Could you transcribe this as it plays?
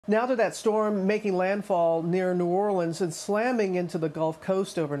Now to that storm making landfall near New Orleans and slamming into the Gulf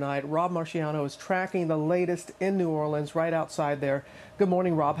Coast overnight. Rob Marciano is tracking the latest in New Orleans right outside there. Good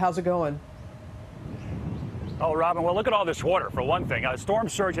morning, Rob. How's it going? Oh, Robin, well, look at all this water, for one thing. Storm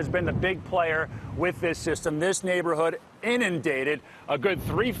surge has been the big player with this system. This neighborhood inundated, a good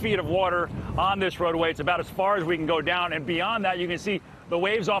 3 feet of water on this roadway. It's about as far as we can go down, and beyond that, you can see the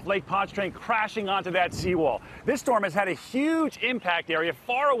waves off Lake Pontchartrain crashing onto that seawall. This storm has had a huge impact area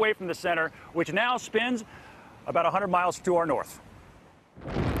far away from the center, which now spins about 100 miles to our north.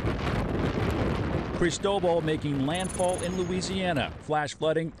 Cristobal making landfall in Louisiana, flash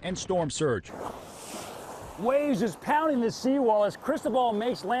flooding and storm surge. Waves just pounding the seawall as Cristobal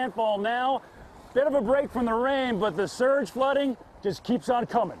makes landfall now. Bit of a break from the rain, but the surge flooding just keeps on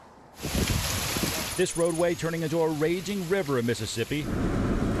coming. This roadway turning into a raging river in Mississippi.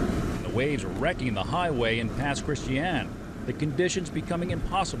 And the waves wrecking the highway in Pass Christian. The conditions becoming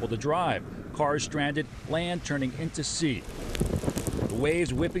impossible to drive. Cars stranded, land turning into sea. The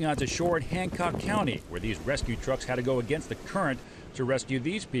waves whipping onto shore in Hancock County, where these rescue trucks had to go against the current to rescue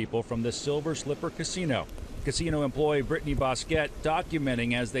these people from the Silver Slipper Casino. Casino employee Brittany Bosquet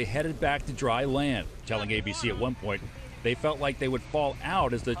documenting as they headed back to dry land, telling ABC at one point they felt like they would fall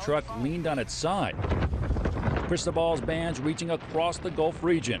out as the truck leaned on its side. Cristobal's bands reaching across the Gulf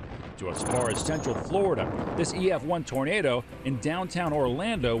region to as far as central Florida. This EF1 tornado in downtown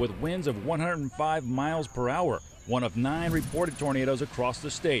Orlando with winds of 105 miles per hour, one of 9 reported tornadoes across the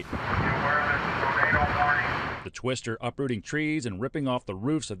state. The twister uprooting trees and ripping off the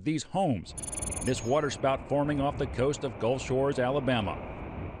roofs of these homes. This waterspout forming off the coast of Gulf Shores, Alabama.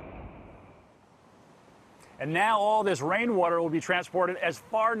 And now all this rainwater will be transported as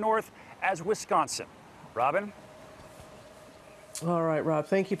far north as Wisconsin. Robin? All right, Rob,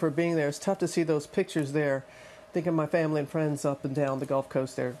 thank you for being there. It's tough to see those pictures there. Think of my family and friends up and down the Gulf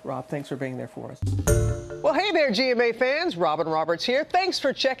Coast there. Rob, thanks for being there for us. Well, hey there, GMA fans. Robin Roberts here. Thanks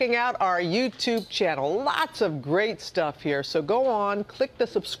for checking out our YouTube channel. Lots of great stuff here. So go on, click the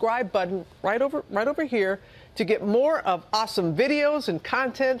subscribe button right over here to get more of awesome videos and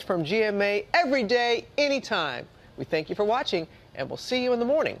content from GMA every day, anytime. We thank you for watching, and we'll see you in the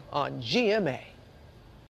morning on GMA.